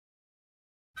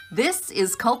This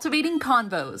is Cultivating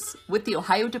Convos with the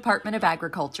Ohio Department of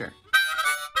Agriculture.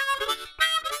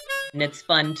 And it's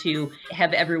fun to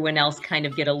have everyone else kind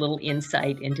of get a little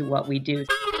insight into what we do.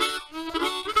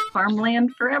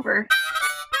 Farmland forever.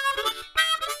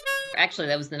 Actually,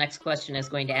 that was the next question I was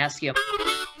going to ask you.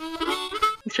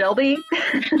 Shelby,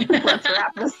 let's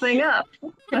wrap this thing up.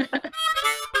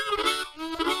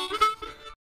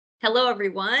 Hello,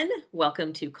 everyone.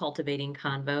 Welcome to Cultivating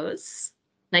Convos.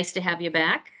 Nice to have you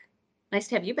back. Nice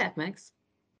to have you back, Max.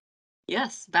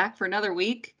 Yes, back for another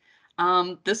week.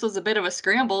 This was a bit of a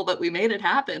scramble, but we made it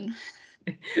happen.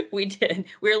 We did.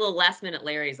 We're a little last minute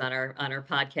Larry's on our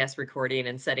podcast recording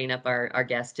and setting up our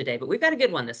guest today, but we've got a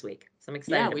good one this week. So I'm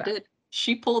excited. Yeah, we did.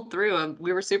 She pulled through.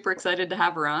 We were super excited to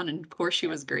have her on, and of course she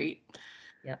was great.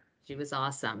 Yep, she was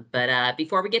awesome. But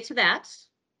before we get to that,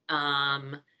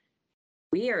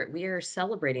 we are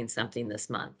celebrating something this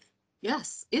month.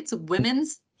 Yes, it's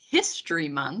Women's History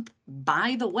Month.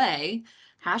 By the way,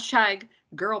 hashtag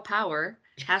girl power,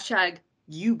 hashtag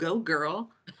you go girl.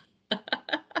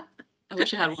 I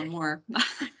wish I had one more.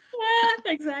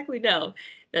 Exactly. No,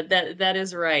 that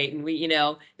is right. And we,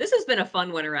 this has been a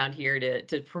fun one around here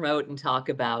to promote and talk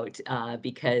about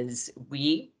because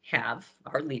we have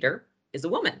our leader is a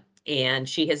woman. And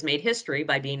she has made history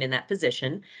by being in that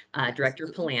position. Director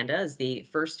Polanda is the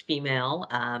first female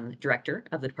director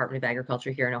of the Department of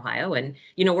Agriculture here in Ohio. And,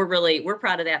 we're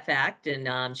proud of that fact.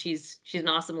 And she's an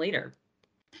awesome leader.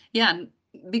 Yeah. And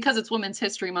because it's Women's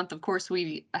History Month, of course,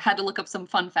 we had to look up some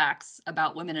fun facts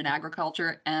about women in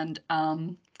agriculture. And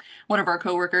one of our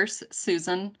coworkers,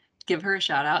 Susan, give her a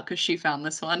shout out because she found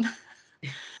this one.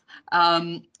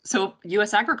 So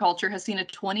U.S. agriculture has seen a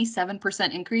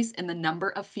 27% increase in the number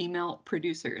of female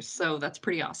producers. So that's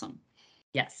pretty awesome.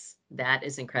 Yes, that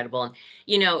is incredible.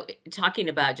 And, talking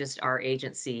about just our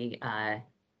agency,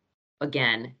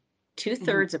 again,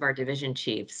 2/3 of our division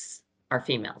chiefs are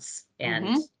females.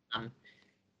 And,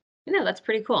 that's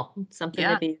pretty cool. Something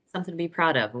to be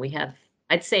proud of. And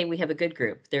I'd say we have a good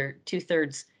group. They're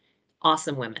 2/3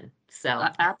 awesome women. So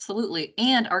absolutely.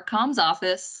 And our comms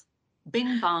office,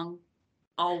 bing bong,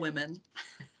 all women.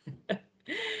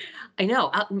 I know.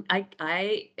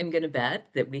 I am going to bet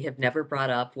that we have never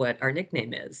brought up what our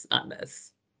nickname is on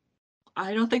this.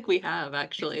 I don't think we have,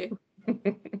 actually.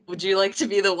 Would you like to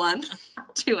be the one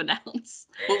to announce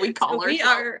what we call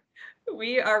ourselves?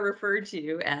 We are referred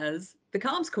to as the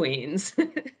comms queens.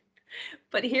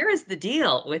 But here is the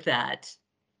deal with that.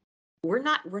 We're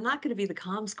not going to be the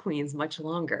comms queens much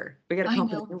longer. We got to come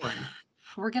up with a new one.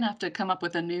 We're going to have to come up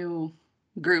with a new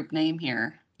group name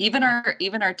here. Even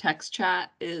our text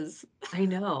chat is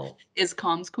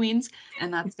comms queens,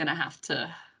 and that's going to have to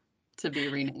be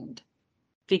renamed.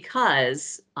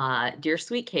 Because dear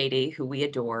sweet Katie, who we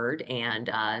adored and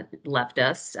left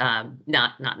us,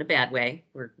 not in a bad way.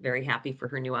 We're very happy for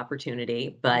her new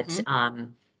opportunity, but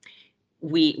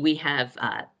we have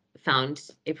found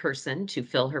a person to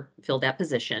fill that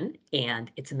position, and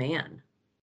it's a man.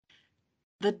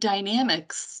 The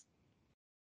dynamics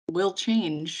will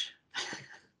change.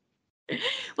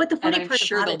 What the funny part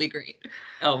sure they'll be great.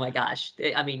 Oh my gosh.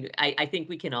 I mean, I think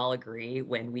we can all agree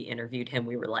when we interviewed him,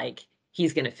 we were like,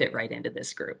 he's going to fit right into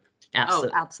this group.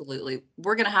 Absolutely. Oh, absolutely.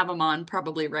 We're going to have him on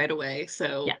probably right away.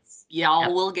 So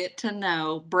y'all will get to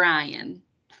know Brian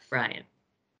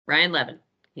Levin.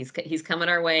 He's coming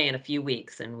our way in a few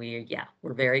weeks, and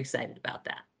we're very excited about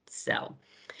that. So,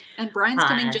 and Brian's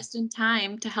coming just in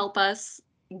time to help us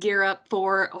gear up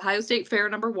for Ohio State Fair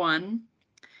 #1.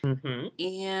 And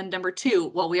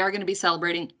 #2, well, we are going to be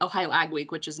celebrating Ohio Ag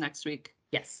Week, which is next week.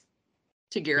 Yes.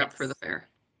 To gear up for the fair.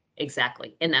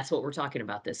 Exactly. And that's what we're talking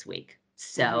about this week.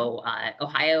 So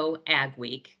Ohio Ag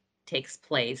Week takes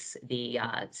place the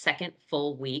second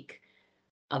full week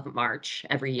of March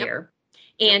every year.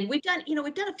 And we've done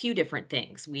a few different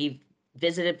things. We've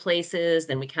visited places,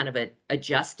 then we kind of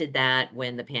adjusted that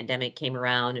when the pandemic came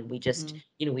around, and we just,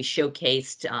 we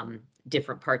showcased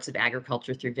different parts of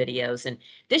agriculture through videos. And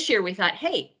this year we thought,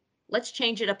 hey, let's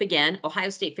change it up again. Ohio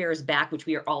State Fair is back, which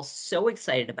we are all so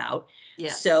excited about.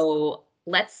 Yes. So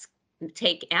let's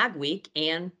take Ag Week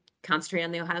and concentrate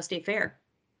on the Ohio State Fair.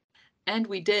 And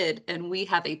we did, and we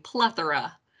have a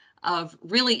plethora of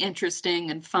really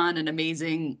interesting and fun and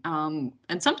amazing and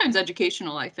sometimes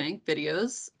educational, I think,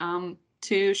 videos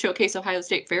to showcase Ohio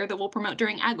State Fair that we'll promote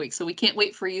during Ag Week. So we can't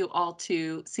wait for you all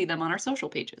to see them on our social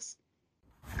pages.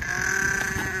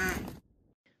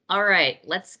 All right,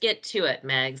 let's get to it,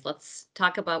 Megs. Let's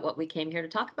talk about what we came here to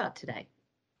talk about today.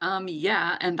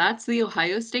 And that's the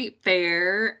Ohio State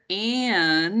Fair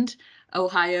and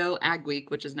Ohio Ag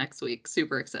Week, which is next week.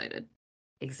 Super excited.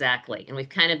 Exactly. And we've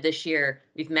kind of this year,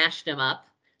 we've mashed them up.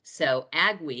 So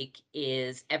Ag Week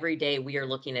is every day we are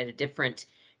looking at a different,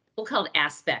 we'll call it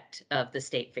aspect of the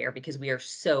state fair because we are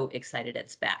so excited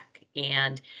it's back.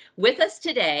 And with us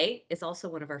today is also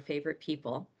one of our favorite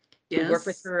people. We work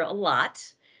with Yes. her a lot.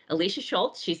 Alicia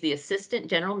Schultz, she's the Assistant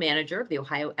General Manager of the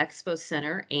Ohio Expo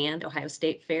Center and Ohio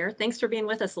State Fair. Thanks for being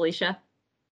with us, Alicia.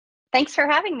 Thanks for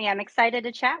having me. I'm excited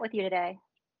to chat with you today.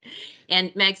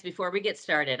 And Mags, before we get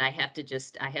started, I have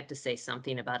to say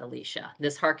something about Alicia.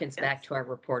 This harkens back to our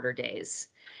reporter days.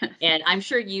 And I'm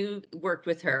sure you worked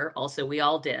with her. Also, we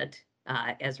all did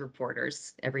as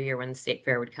reporters every year when the state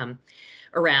fair would come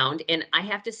around. And I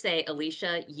have to say,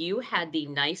 Alicia, you had the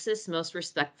nicest, most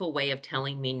respectful way of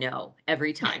telling me no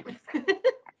every time.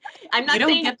 I'm not We don't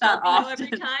saying get you that told me no every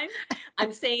often. time.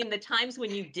 I'm saying the times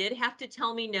when you did have to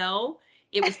tell me no,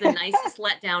 it was the nicest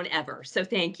letdown ever. So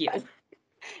thank you.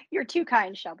 You're too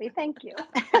kind, Shelby. Thank you.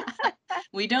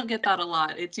 We don't get that a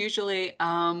lot. It's usually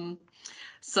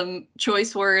some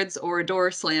choice words or a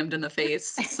door slammed in the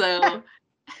face. So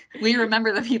we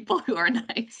remember the people who are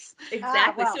nice.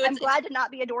 Exactly. Well, So I'm glad to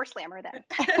not be a door slammer then.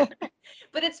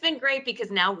 but it's been great because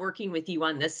now working with you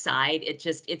on this side,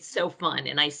 it's so fun.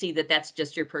 And I see that that's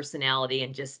just your personality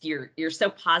and just you're so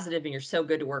positive and you're so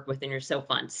good to work with and you're so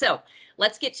fun. So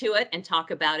let's get to it and talk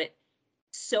about it.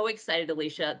 So excited,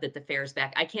 Alicia, that the fair is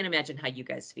back. I can't imagine how you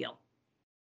guys feel.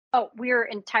 Oh, we're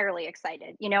entirely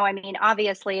excited. I mean,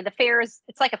 obviously the fair it's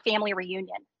like a family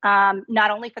reunion.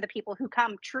 Not only for the people who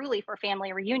come truly for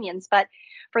family reunions, but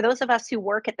for those of us who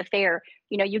work at the fair,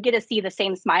 you get to see the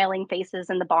same smiling faces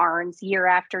in the barns year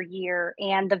after year,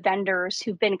 and the vendors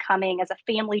who've been coming as a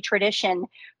family tradition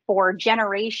for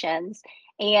generations.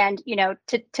 And,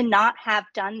 to not have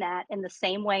done that in the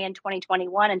same way in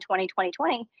 2021 and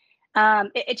 2020,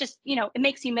 it just it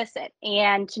makes you miss it,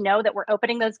 and to know that we're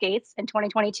opening those gates in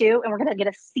 2022 and we're going to get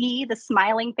to see the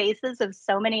smiling faces of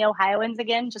so many Ohioans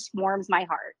again just warms my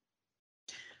heart.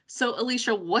 So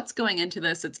Alicia, what's going into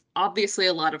this? It's obviously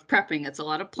a lot of prepping. It's a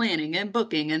lot of planning and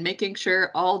booking and making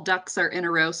sure all ducks are in a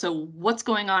row. So what's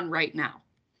going on right now?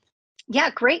 Yeah,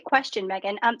 great question,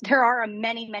 Megan. There are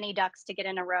many ducks to get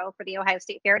in a row for the Ohio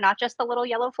State Fair, not just the little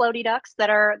yellow floaty ducks that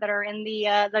are in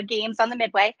the games on the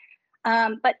Midway.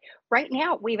 But right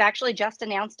now, we've actually just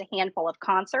announced a handful of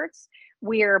concerts.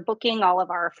 We're booking all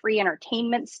of our free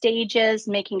entertainment stages,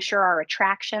 making sure our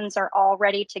attractions are all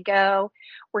ready to go.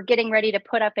 We're getting ready to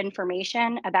put up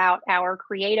information about our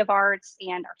creative arts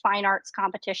and our fine arts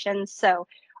competitions. So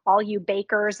all you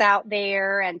bakers out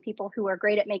there and people who are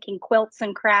great at making quilts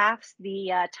and crafts,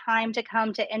 the time to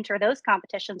come to enter those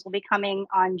competitions will be coming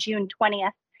on June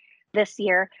 20th this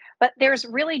year. But there's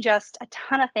really just a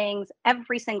ton of things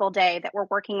every single day that we're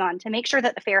working on to make sure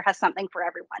that the fair has something for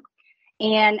everyone.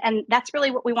 And that's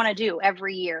really what we want to do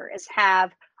every year, is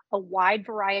have a wide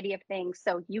variety of things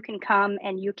so you can come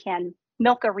and you can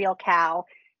milk a real cow.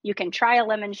 You can try a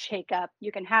lemon shake up.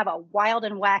 You can have a wild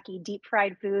and wacky deep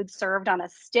fried food served on a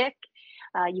stick.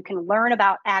 You can learn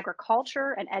about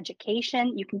agriculture and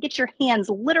education. You can get your hands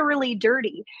literally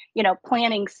dirty,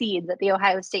 planting seeds at the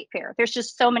Ohio State Fair. There's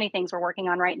just so many things we're working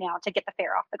on right now to get the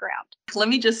fair off the ground. Let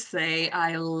me just say,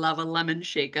 I love a lemon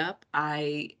shake up.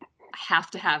 I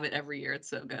have to have it every year. It's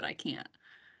so good. I can't.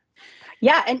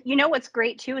 Yeah, and what's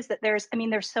great too is that there's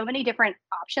so many different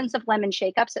options of lemon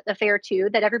shakeups at the fair too,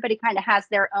 that everybody kind of has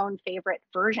their own favorite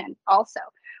version also.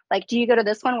 Like, do you go to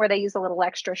this one where they use a little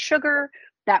extra sugar?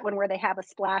 That one where they have a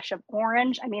splash of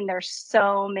orange? I mean, there's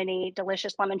so many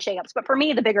delicious lemon shakeups, but for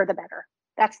me, the bigger the better.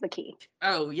 That's the key.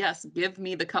 Oh, yes. Give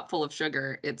me the cup full of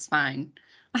sugar. It's fine.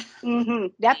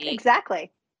 Yep,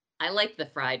 exactly. I like the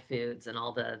fried foods and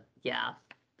all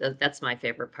that's my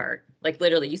favorite part. Like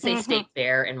literally, you say state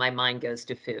fair and my mind goes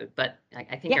to food, but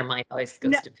I think our mind always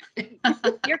goes to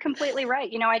food. You're completely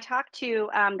right. I talked to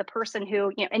the person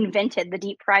who invented the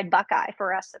deep fried buckeye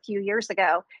for us a few years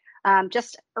ago,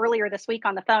 just earlier this week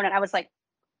on the phone, and I was like,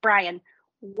 Brian,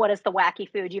 what is the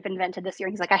wacky food you've invented this year?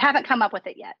 And he's like, I haven't come up with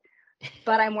it yet,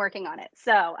 but I'm working on it.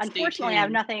 So unfortunately, I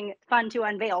have nothing fun to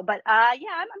unveil. But yeah,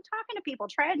 I'm talking to people,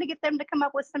 trying to get them to come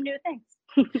up with some new things.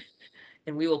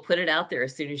 And we will put it out there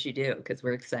as soon as you do, because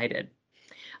we're excited.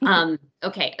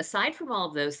 Okay, aside from all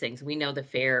of those things, we know the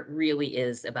fair really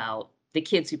is about the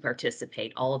kids who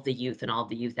participate, all of the youth and all of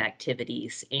the youth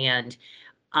activities. And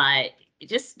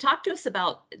just talk to us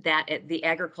about that, the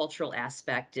agricultural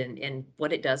aspect and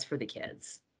what it does for the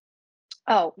kids.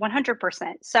 Oh,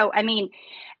 100%. So, I mean,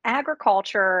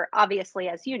 agriculture, obviously,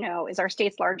 as you know, is our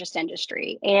state's largest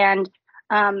industry. And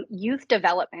youth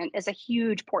development is a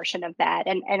huge portion of that.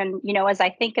 And as I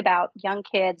think about young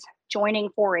kids joining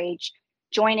 4-H,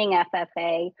 joining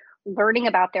FFA, learning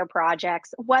about their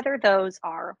projects, whether those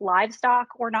are livestock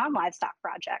or non-livestock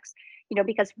projects.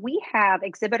 Because we have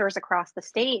exhibitors across the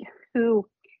state who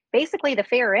basically the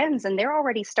fair ends and they're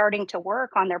already starting to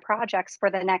work on their projects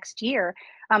for the next year,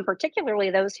 particularly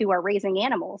those who are raising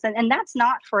animals. And that's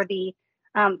not for the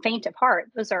faint of heart.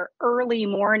 Those are early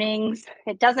mornings.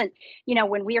 It doesn't,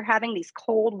 when we are having these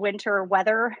cold winter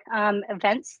weather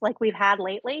events like we've had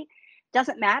lately,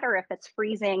 doesn't matter if it's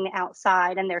freezing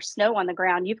outside and there's snow on the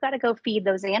ground. You've got to go feed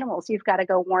those animals. You've got to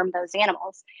go warm those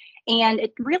animals. And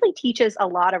it really teaches a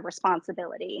lot of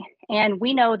responsibility. And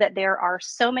we know that there are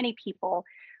so many people,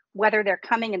 whether they're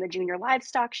coming in the junior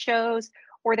livestock shows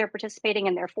or they're participating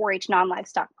in their 4-H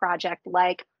non-livestock project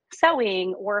like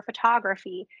sewing or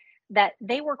photography, that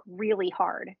they work really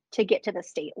hard to get to the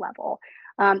state level.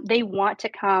 They want to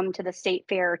come to the state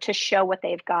fair to show what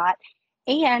they've got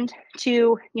and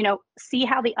to, see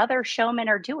how the other showmen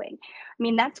are doing. I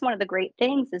mean, that's one of the great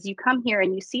things is you come here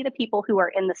and you see the people who are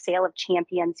in the Sale of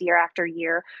Champions year after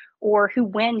year, or who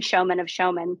win Showman of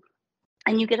Showmen,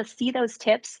 and you get to see those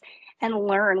tips and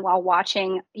learn while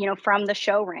watching, from the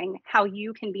show ring, how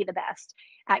you can be the best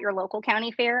at your local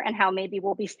county fair and how maybe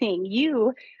we'll be seeing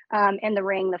you in the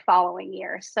ring the following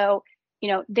year. So,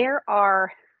 there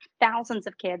are thousands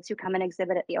of kids who come and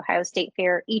exhibit at the Ohio State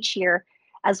Fair each year,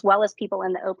 as well as people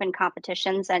in the open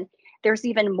competitions. And there's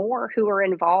even more who are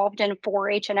involved in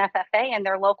 4-H and FFA in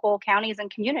their local counties and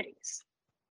communities.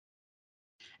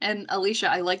 And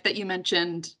Alicia, I like that you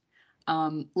mentioned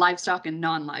livestock and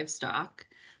non-livestock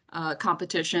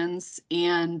competitions.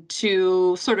 And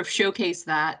to sort of showcase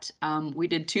that, we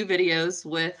did 2 videos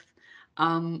with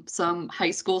some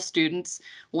high school students,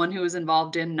 one who was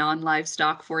involved in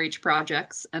non-livestock 4-H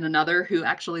projects and another who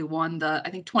actually won the,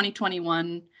 I think,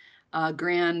 2021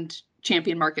 Grand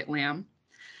Champion Market Lamb.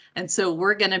 And so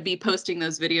we're going to be posting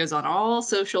those videos on all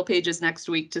social pages next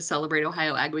week to celebrate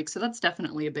Ohio Ag Week. So that's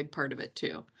definitely a big part of it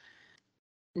too.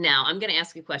 Now I'm going to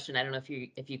ask you a question. I don't know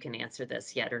if you can answer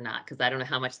this yet or not, because I don't know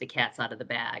how much the cat's out of the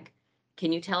bag.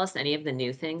 Can you tell us any of the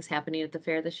new things happening at the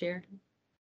fair this year?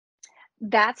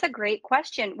 That's a great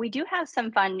question. We do have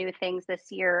some fun new things this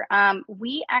year.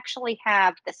 We actually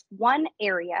have this one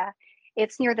area.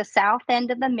 It's near the south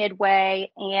end of the Midway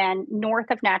and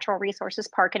north of Natural Resources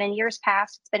Park. And in years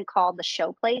past, it's been called the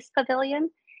Showplace Pavilion.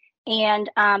 And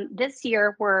this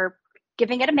year, we're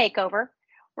giving it a makeover.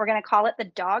 We're going to call it the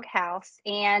Dog House,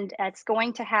 and it's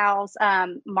going to house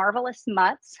Marvelous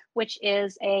Mutts, which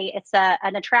is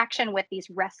an attraction with these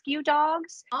rescue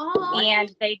dogs. Oh,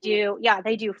 And they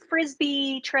do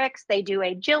frisbee tricks, they do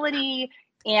agility,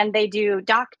 and they do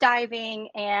dock diving.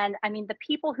 And I mean, the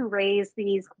people who raise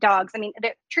these dogs, I mean,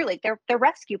 they're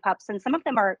rescue pups, and some of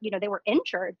them are, they were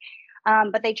injured.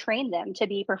 But they train them to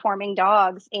be performing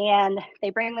dogs and they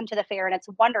bring them to the fair, and it's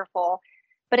wonderful.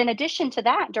 But in addition to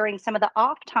that, during some of the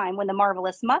off time when the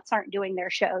Marvelous Mutts aren't doing their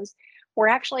shows, we're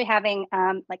actually having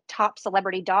like top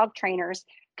celebrity dog trainers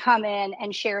come in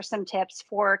and share some tips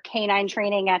for canine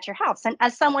training at your house. And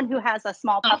as someone who has a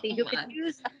small puppy who could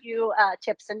use a few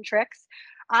tips and tricks,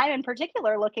 I'm in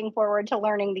particular looking forward to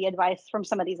learning the advice from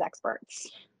some of these experts.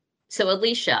 so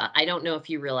Alicia, I don't know if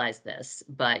you realize this,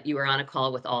 but you were on a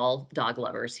call with all dog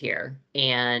lovers here.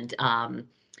 And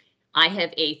I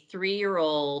have a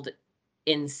 3-year-old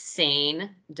insane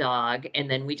dog, and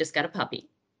then we just got a puppy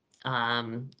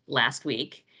last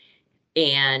week.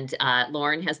 And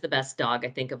Lauren has the best dog, I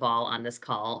think, of all on this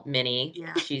call, Minnie.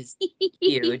 Yeah. She's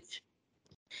huge.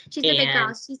 She's a big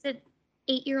girl. She's an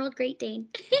 8-year-old Great Dane.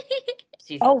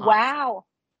 She's Oh, awesome. wow.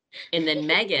 And then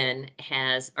Megan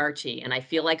has Archie, and I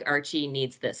feel like Archie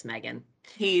needs this, Megan.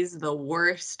 He's the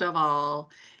worst of all.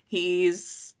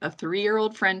 He's a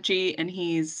 3-year-old Frenchie, and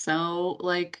he's so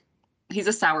he's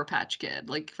a Sour Patch Kid.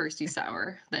 Like first he's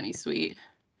sour, then he's sweet.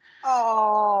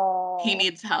 Oh, He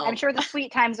needs help. I'm sure the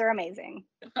sweet times are amazing.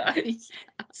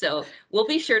 So we'll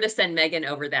be sure to send Megan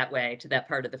over that way to that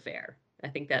part of the fair. I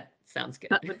think that sounds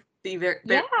good. That would be very,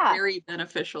 Yeah. very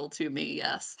beneficial to me.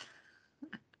 Yes.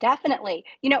 Definitely.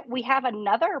 We have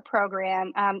another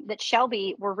program that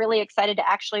Shelby, we're really excited to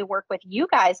actually work with you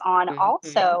guys on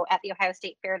also at the Ohio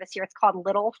State Fair this year. It's called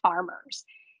Little Farmers.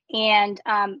 And,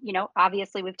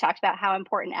 obviously we've talked about how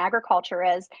important agriculture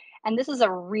is. And this is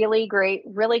a really great,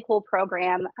 really cool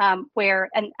program where,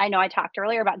 and I know I talked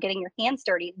earlier about getting your hands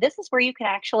dirty. This is where you can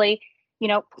actually,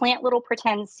 plant little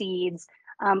pretend seeds,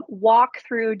 walk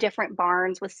through different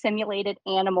barns with simulated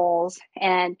animals,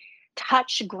 and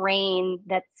touch grain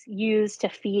that's used to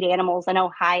feed animals in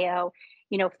Ohio,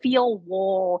 feel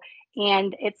wool.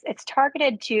 And it's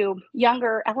targeted to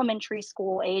younger elementary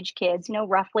school age kids,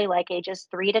 roughly like ages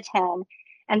 3 to 10.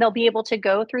 and they'll be able to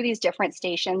go through these different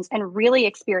stations and really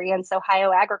experience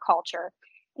Ohio agriculture.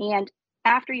 And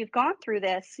after you've gone through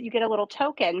this, you get a little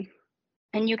token,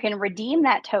 and you can redeem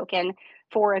that token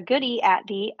for a goodie at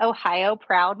the Ohio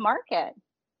Proud Market.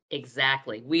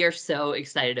 Exactly. We are so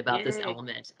excited about this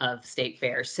element of State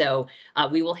Fair. So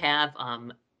we will have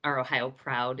our Ohio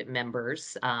Proud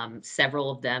members,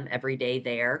 several of them every day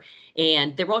there.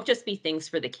 And there won't just be things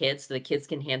for the kids, so the kids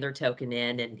can hand their token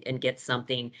in and get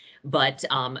something. But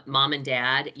mom and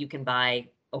dad, you can buy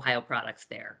Ohio products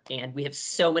there. And we have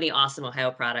so many awesome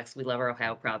Ohio products. We love our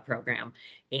Ohio Proud program.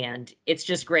 And it's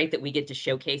just great that we get to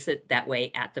showcase it that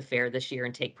way at the fair this year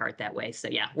and take part that way. So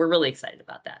yeah, we're really excited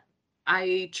about that.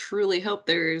 I truly hope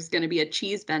there's going to be a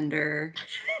cheese vendor.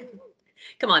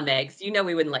 Come on, Megs. You know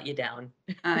we wouldn't let you down.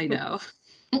 I know.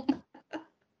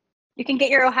 You can get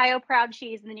your Ohio Proud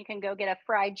cheese, and then you can go get a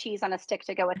fried cheese on a stick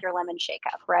to go with your lemon shake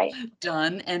up, right?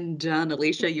 Done and done.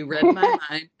 Alicia, you read my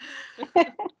mind.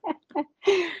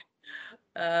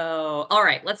 Oh, all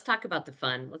right. Let's talk about the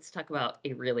fun. Let's talk about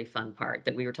a really fun part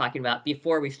that we were talking about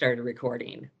before we started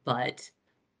recording. But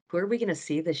who are we going to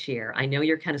see this year? I know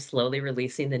you're kind of slowly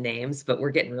releasing the names, but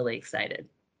we're getting really excited.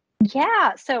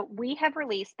 Yeah, so we have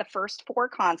released the first 4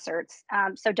 concerts.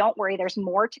 So don't worry, there's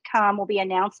more to come. We'll be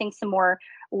announcing some more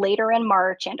later in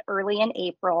March and early in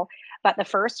April, but the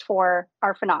first 4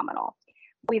 are phenomenal.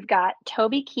 We've got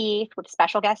Toby Keith with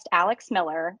special guest Alex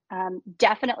Miller.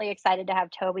 Definitely excited to have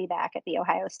Toby back at the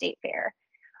Ohio State Fair.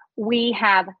 We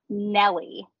have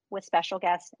Nelly with special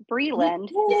guest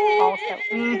Breland.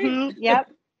 Also, yep.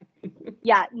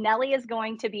 Yeah, Nelly is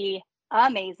going to be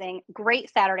amazing.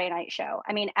 Great Saturday night show.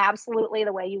 I mean, absolutely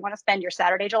the way you want to spend your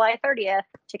Saturday, July 30th,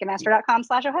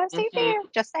 Ticketmaster.com/Ohio State Fair.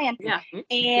 Just saying. Yeah.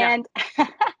 And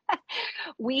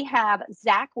we have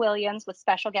Zach Williams with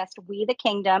special guest We the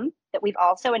Kingdom that we've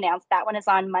also announced. That one is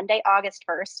on Monday, August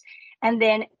 1st. And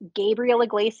then Gabriel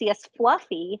Iglesias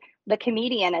Fluffy, the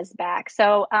comedian, is back.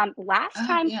 So last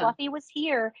time Fluffy was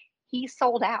here, he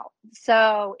sold out.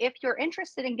 So if you're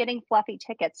interested in getting Fluffy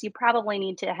tickets, you probably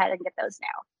need to head and get those now.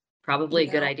 Probably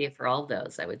a good idea for all of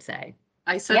those, I would say.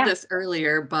 I said this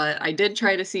earlier, but I did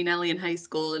try to see Nelly in high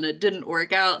school and it didn't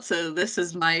work out. So this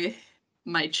is my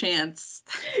chance.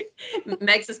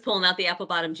 Megs is pulling out the apple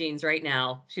bottom jeans right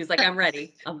now. She's like, I'm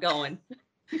ready. I'm going.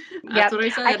 That's what I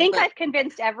said. I think I've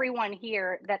convinced everyone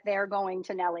here that they're going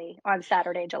to Nelly on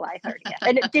Saturday, July 30th.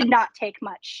 And it did not take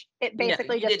much. It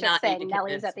basically just took saying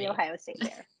Nelly was at the Ohio State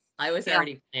Fair. I was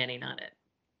already planning on it.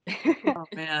 Oh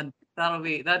man,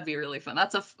 that'd be really fun.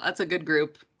 That's a good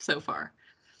group so far.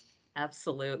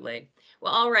 Absolutely.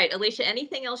 Well, all right, Alicia,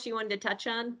 anything else you wanted to touch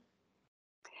on?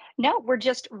 No, we're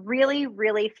just really,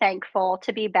 really thankful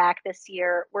to be back this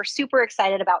year. We're super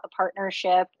excited about the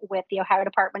partnership with the Ohio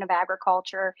Department of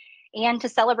Agriculture and to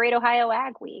celebrate Ohio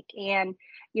Ag Week. And,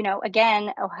 you know,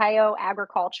 again, Ohio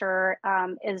agriculture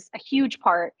is a huge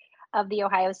part of the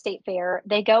Ohio State Fair.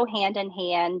 They go hand in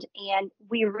hand, and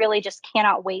we really just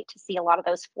cannot wait to see a lot of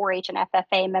those 4-H and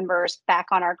FFA members back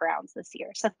on our grounds this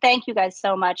year. So thank you guys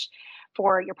so much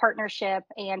for your partnership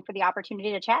and for the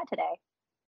opportunity to chat today.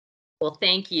 Well,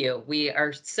 thank you. We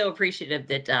are so appreciative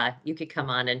that you could come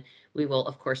on, and we will,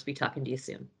 of course, be talking to you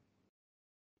soon.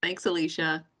 Thanks,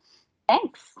 Alicia.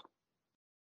 Thanks.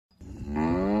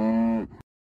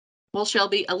 Well,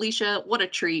 Shelby, Alicia, what a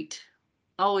treat.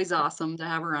 Always awesome to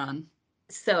have her on.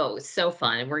 So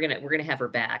fun. We're gonna have her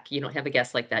back. You don't have a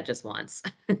guest like that just once.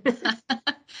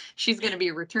 She's going to be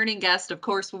a returning guest. Of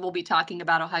course, we will be talking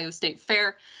about Ohio State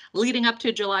Fair leading up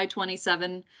to July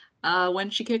 27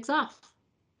 when she kicks off.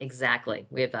 Exactly.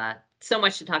 We have so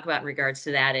much to talk about in regards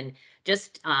to that. And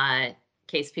just in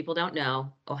case people don't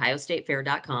know,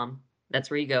 ohiostatefair.com. That's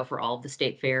where you go for all of the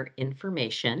state fair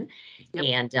information. Yep.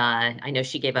 And I know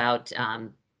she gave out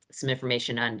some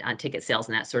information on ticket sales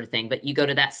and that sort of thing, but you go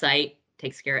to that site,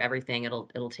 takes care of everything.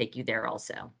 It'll take you there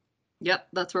also. Yep.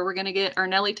 That's where we're going to get our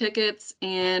Nelly tickets,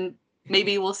 and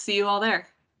maybe we'll see you all there.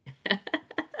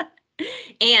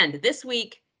 And this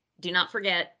week, do not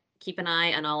forget, keep an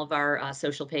eye on all of our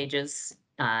social pages.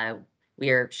 We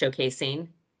are showcasing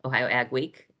Ohio Ag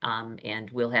Week, and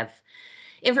we'll have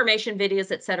information,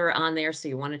 videos, etc. on there, so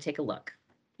you want to take a look.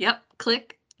 Yep.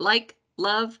 Click, like,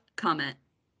 love, comment.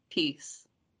 Peace.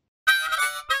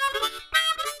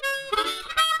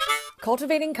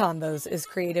 Cultivating Convos is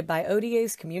created by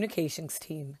ODA's communications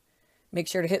team. Make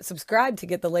sure to hit subscribe to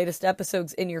get the latest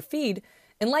episodes in your feed,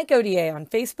 and like ODA on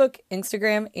Facebook,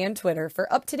 Instagram, and Twitter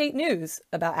for up-to-date news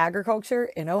about agriculture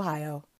in Ohio.